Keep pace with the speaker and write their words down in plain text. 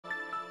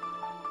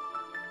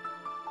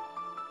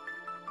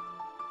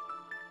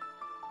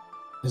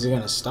Is it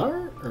gonna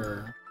start,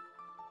 or...?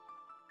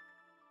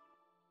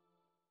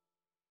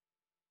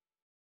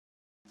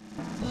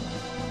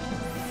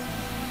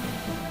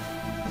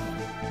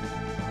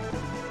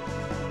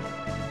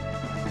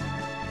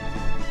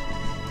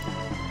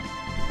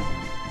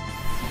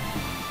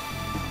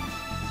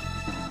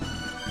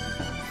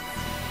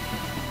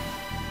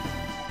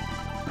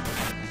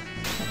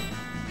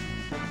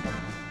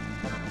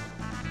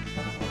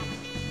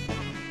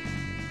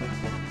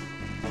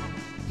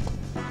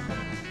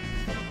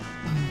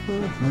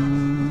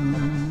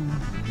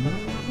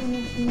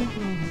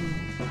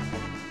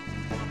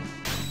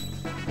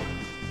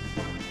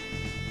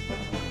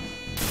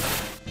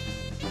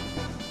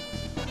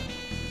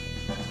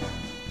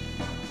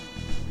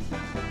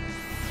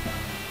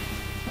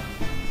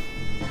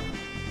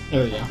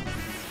 There we go.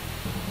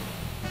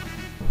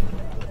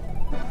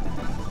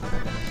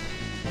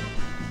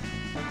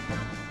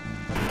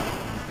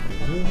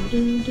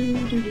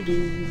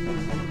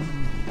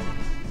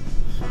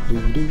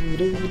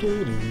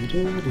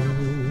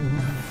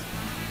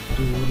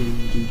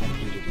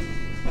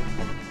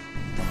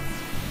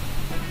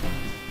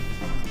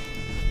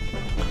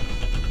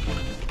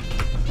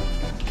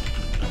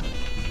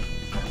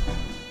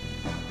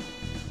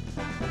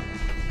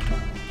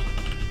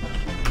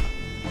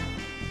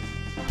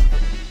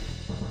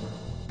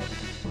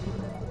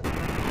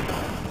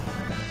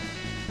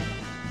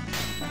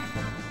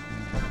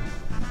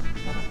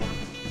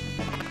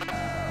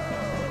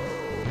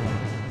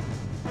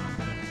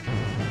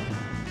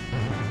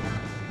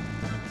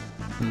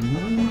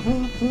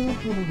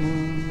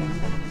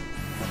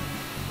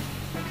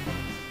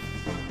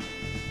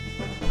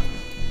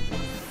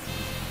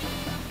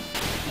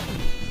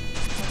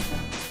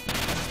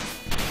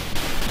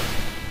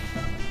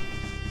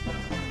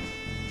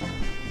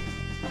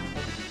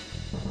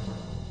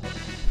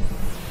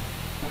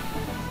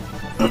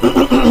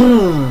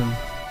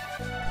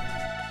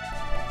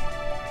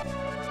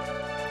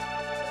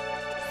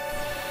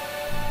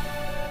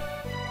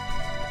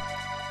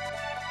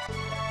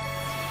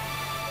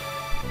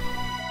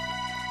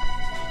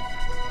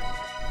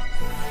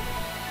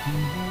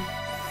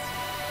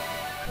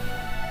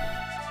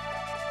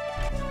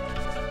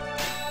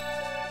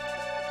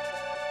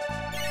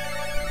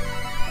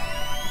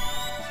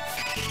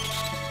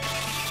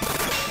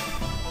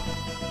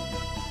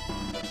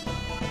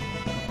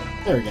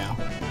 There we go.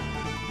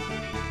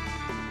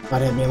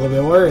 Might have me a little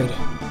bit worried.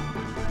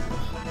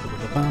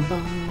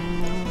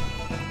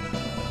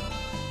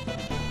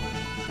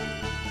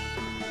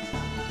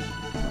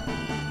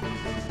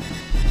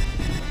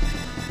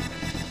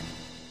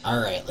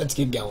 Alright, let's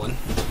get going.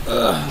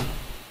 Ugh.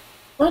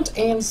 Front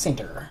and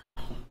center.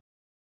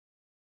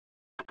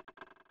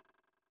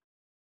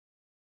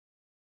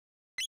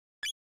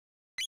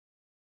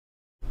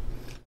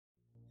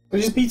 We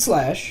just beat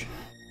Slash,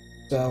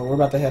 so we're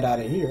about to head out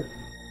of here.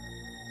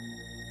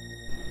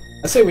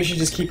 I say we should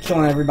just keep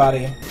killing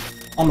everybody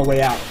on the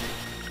way out.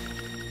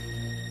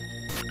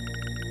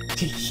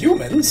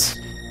 Humans?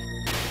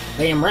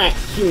 Damn right,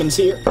 humans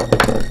here.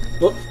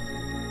 Whoop.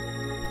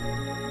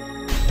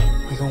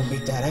 We gonna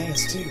beat that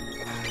ass too.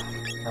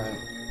 Alright.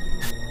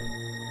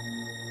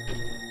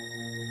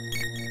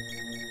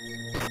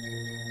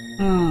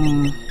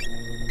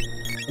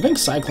 I think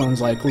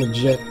Cyclone's like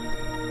legit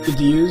good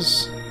to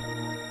use.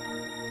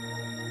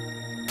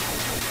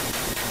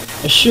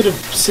 I should have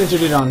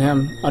centered it on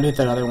him. I'd hit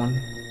that other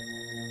one.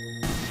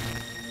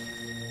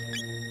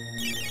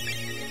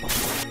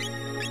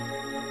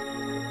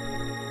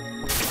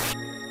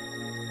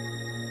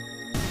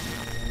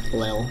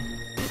 Lel.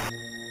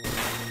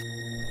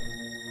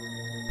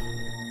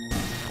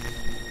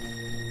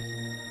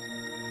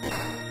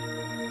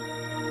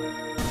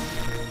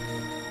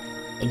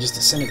 And just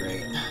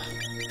disintegrate.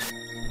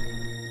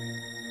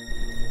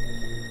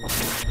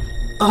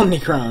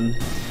 Omnicron.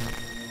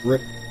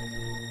 Rip.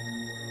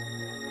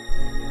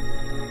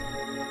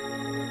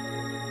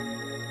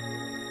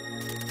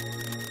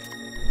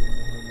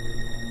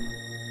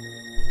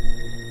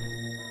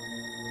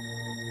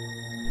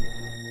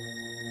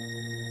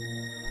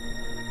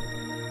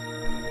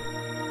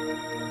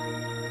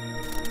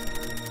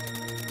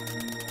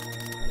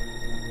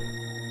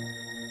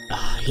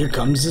 Here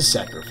comes the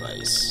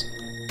sacrifice.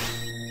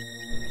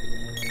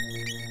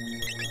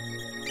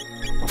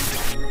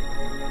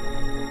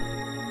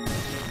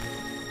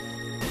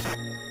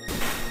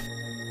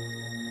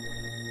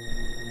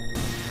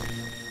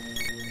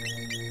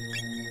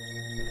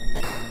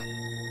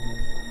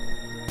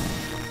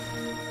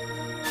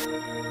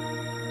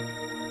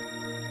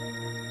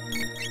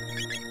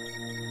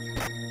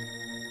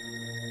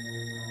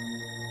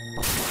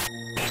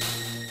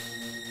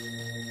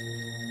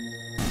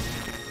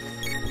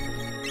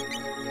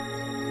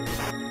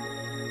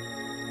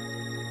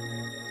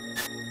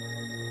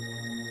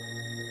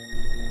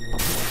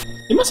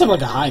 He must have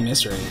like a high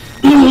miss rate.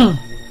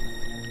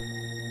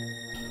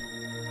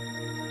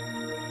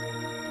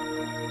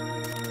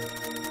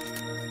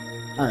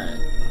 Alright.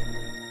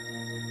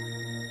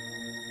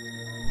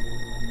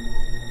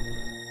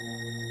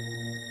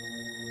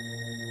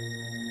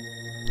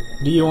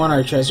 Do you want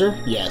our treasure?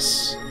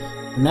 Yes.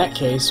 In that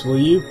case, will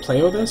you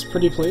play with us,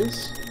 pretty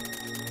please?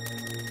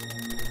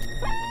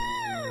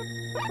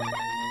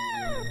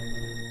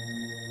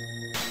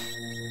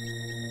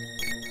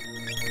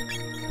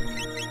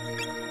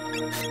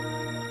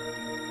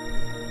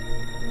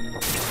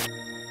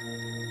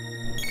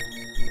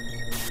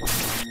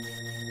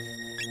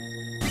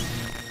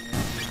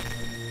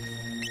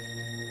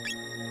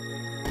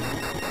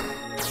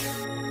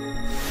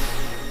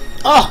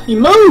 Oh, he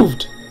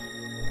moved!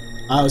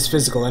 Oh, it was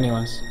physical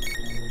anyways.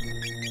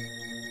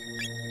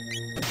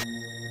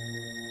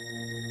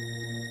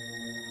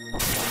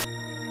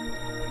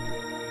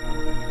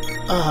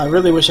 Oh, I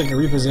really wish I could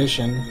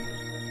reposition.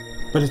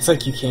 But it's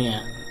like you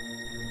can't.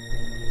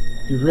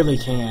 You really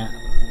can't.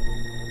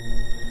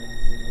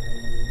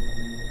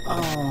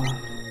 Oh.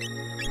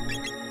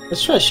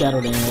 Let's try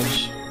shadow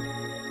damage.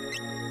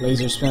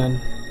 Laser spin.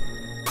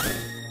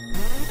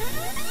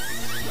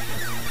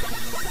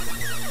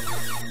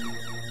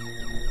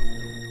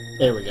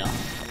 There we go.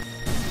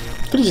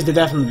 Could've just did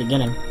that from the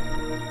beginning.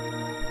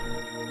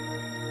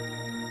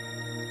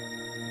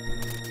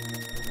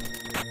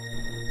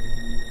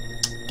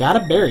 Got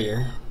a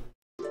barrier.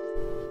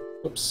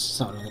 Oops, that's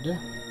not what I'm gonna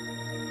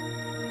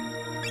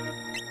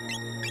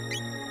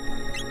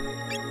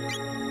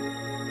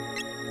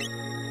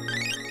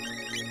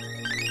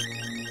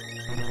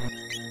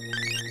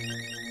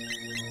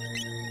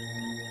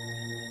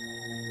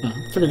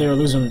do. Figured they were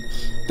losing.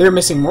 They were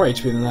missing more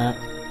HP than that.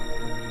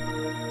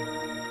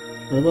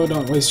 Robo,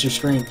 don't waste your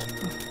strength.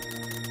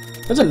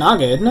 That's a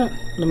Naga, isn't it?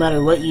 No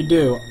matter what you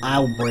do,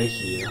 I'll break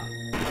you.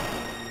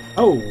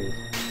 Oh.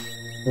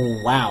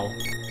 Wow.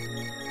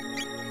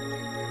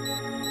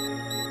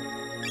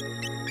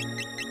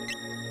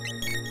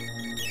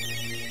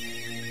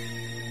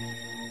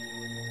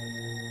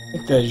 I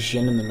think the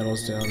Jin in the middle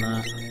is doing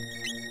that.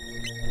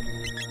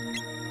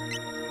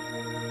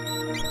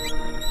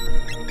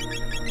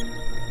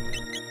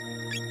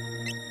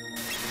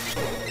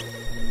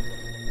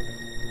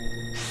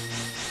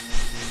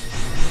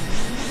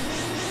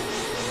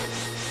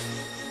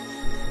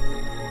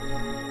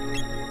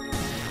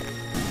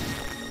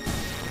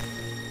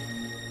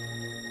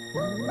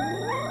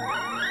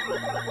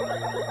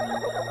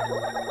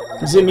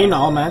 Is he immune to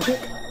all magic?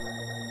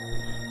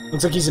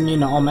 Looks like he's immune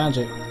to all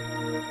magic.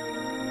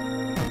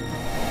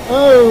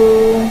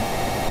 Oh!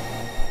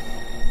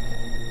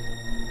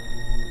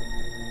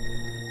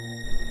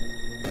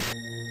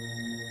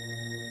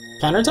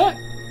 Counterattack?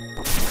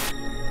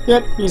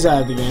 Yep, he's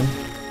out of the game.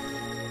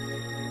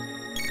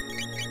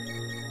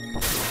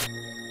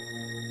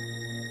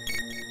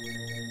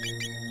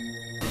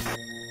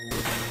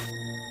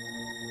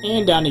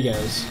 And down he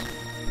goes.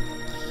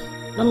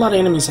 Not a lot of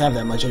enemies have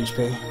that much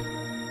HP.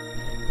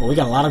 Well, we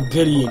got a lot of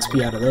good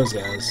EXP out of those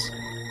guys.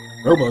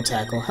 Robo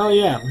Tackle, hell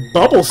yeah.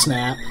 Bubble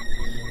Snap!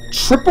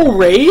 Triple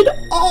Raid?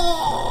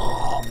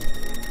 Oh!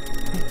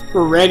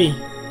 We're ready.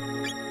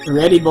 We're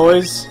ready,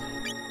 boys.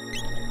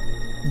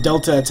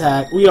 Delta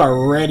Attack, we are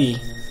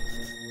ready.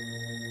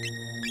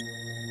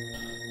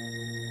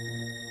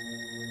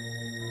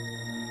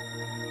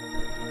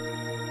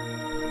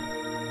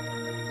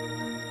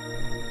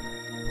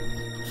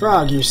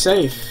 Frog, you're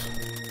safe.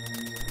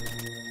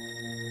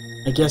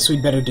 I guess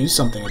we'd better do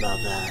something about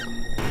that.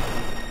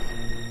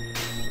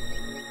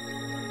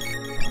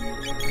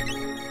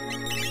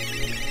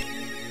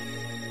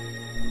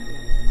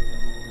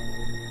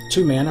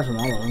 Two mana from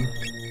all of them.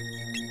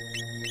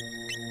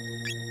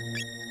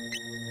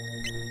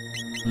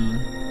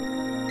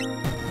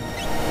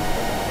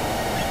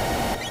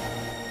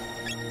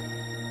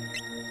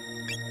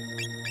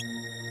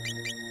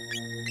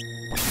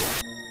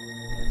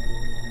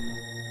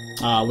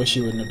 I wish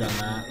you wouldn't have done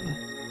that.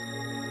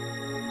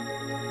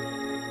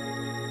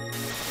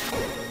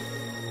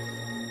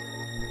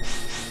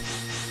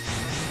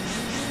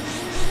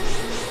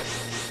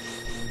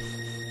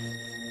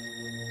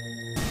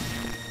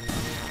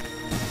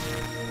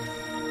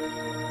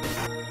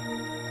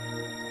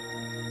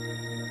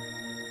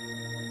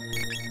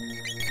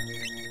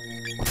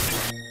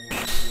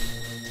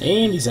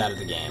 And he's out of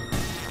the game.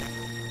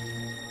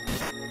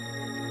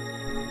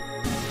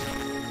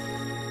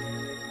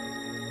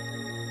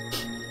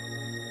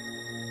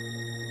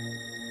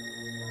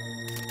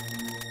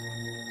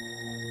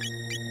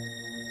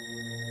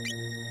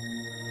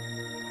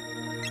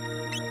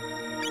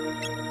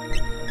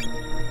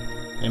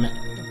 Damn it.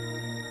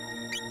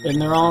 Hitting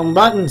the wrong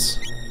buttons.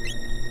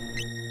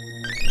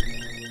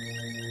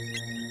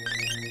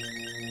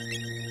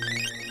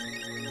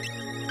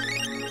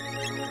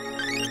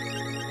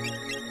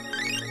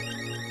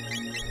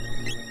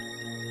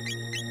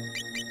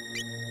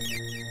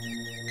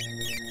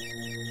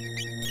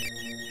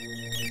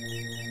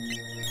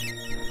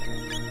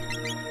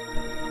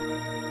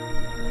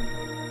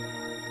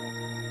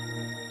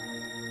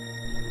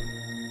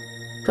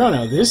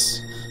 Chrono,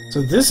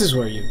 so this is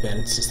where you've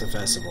been since the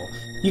festival.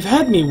 You've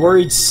had me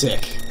worried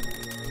sick.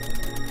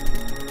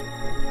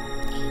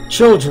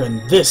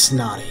 Children this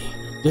naughty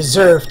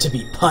deserve to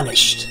be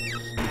punished.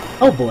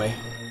 Oh boy.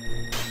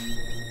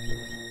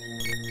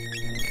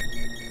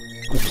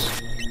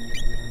 Oops.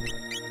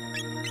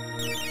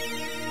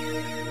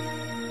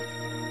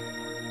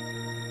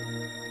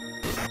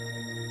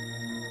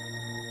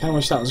 Kinda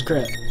wish that was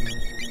grit.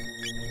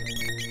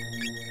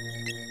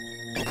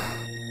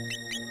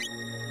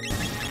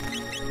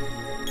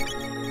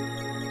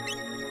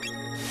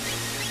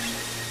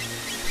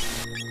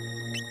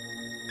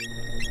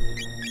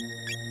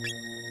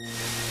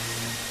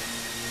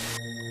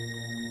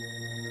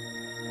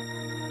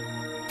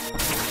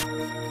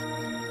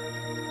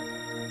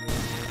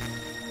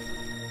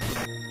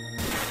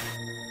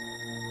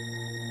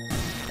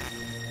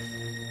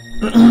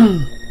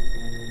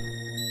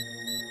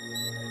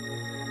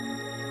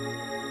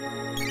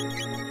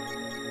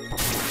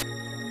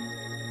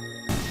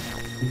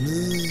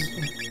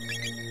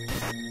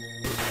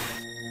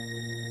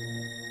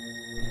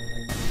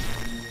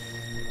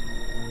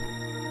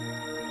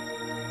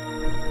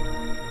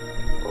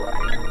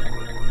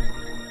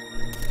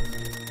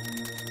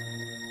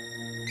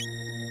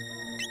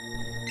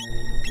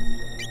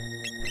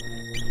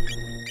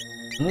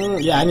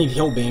 Yeah, I need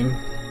heal beam.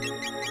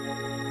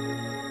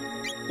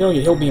 You don't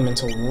get heal beam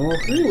until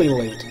really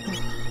late.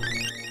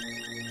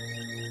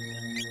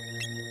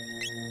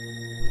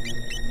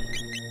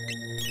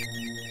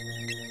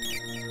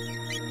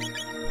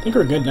 I think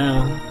we're good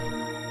now.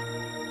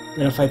 We're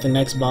gonna fight the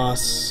next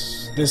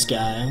boss. This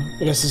guy.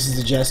 I guess this is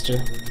the Jester.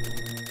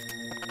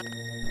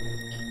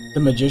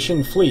 The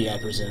Magician Flea, I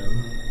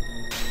presume.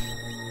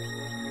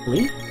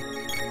 Flea?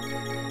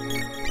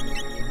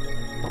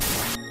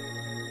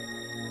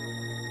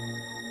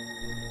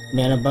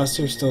 Mana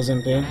Buster still's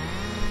MP.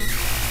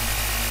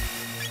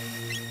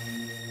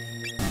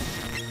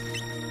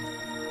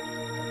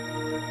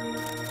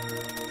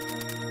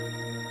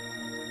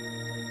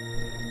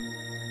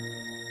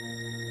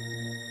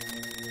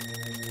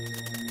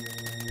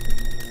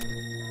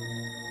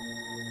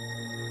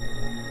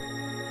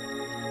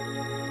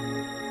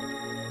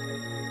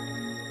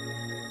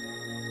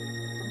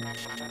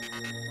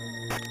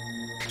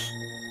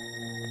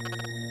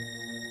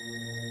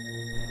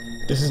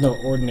 This is no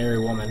ordinary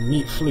woman.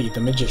 Meet Flea,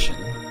 the magician.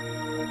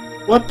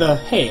 What the?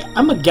 Hey,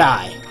 I'm a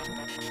guy.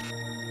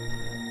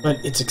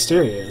 But its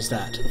exterior is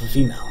that of a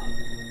female.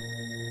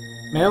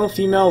 Male,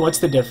 female, what's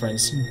the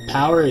difference?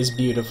 Power is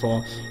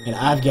beautiful, and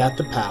I've got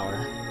the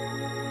power.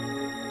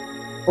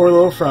 Poor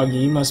little froggy,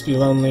 you must be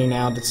lonely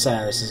now that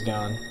Cyrus is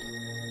gone.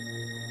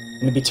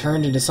 And to be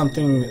turned into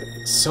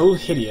something so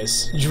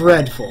hideous,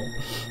 dreadful.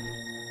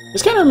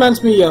 This kind of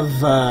reminds me of,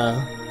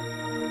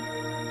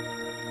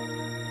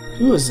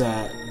 who was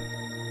that?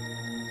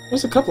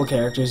 There's a couple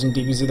characters in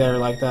DBZ that are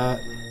like that.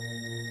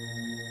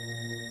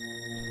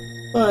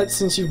 But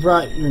since you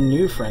brought your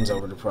new friends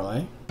over to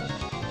play,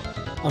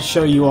 I'll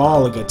show you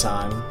all a good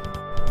time.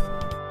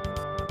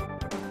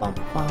 Bum,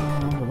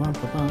 bum, bum,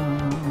 bum,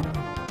 bum.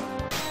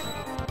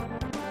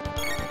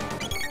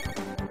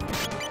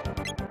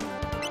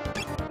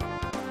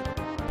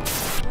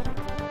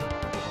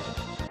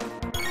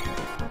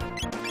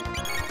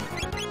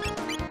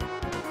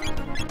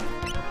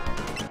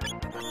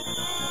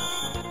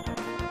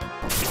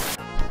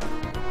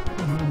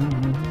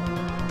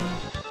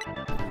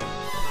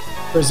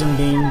 Prism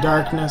beam,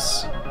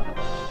 darkness.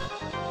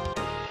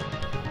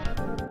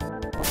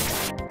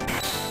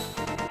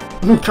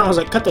 Chrono's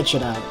like, cut that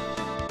shit out.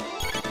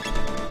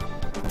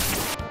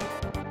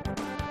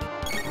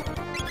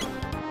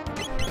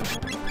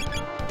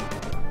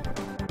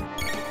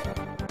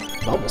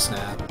 Bubble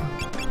snap.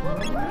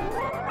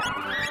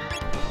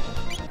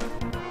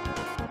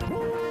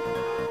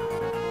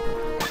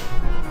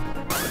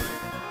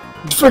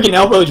 Freaking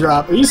elbow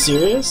drop. Are you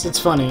serious? It's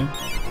funny.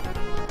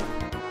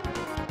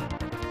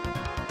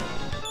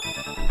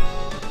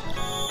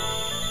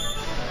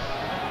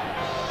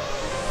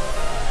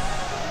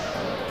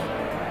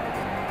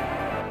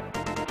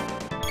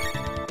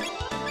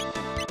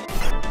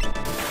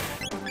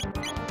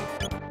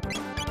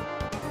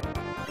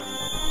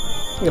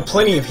 I got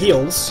plenty of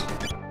heals.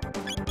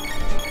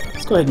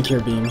 Let's go ahead and cure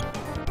beam.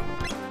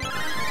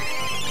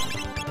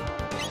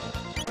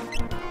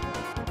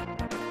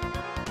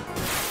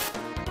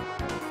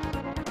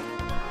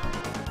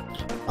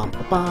 Bum,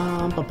 ba,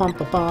 bum, ba, bum,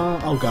 ba,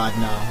 bum. Oh god,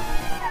 no.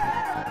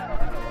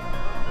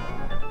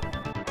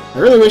 I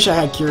really wish I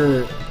had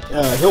cure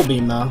heal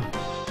beam though.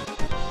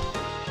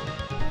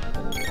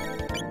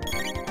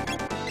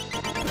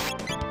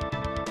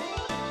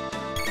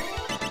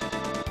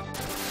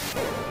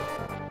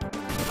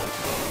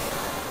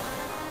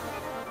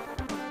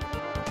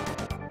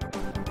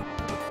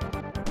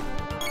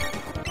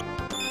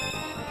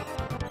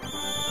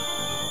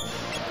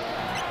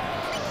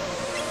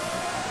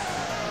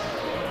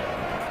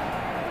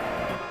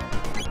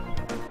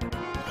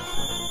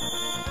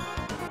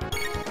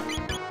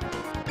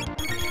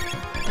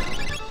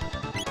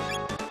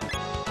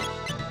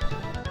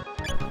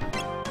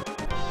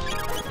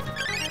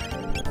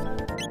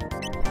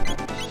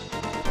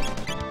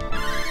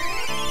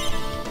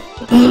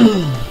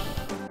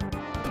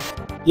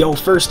 Yo,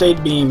 first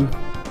aid beam.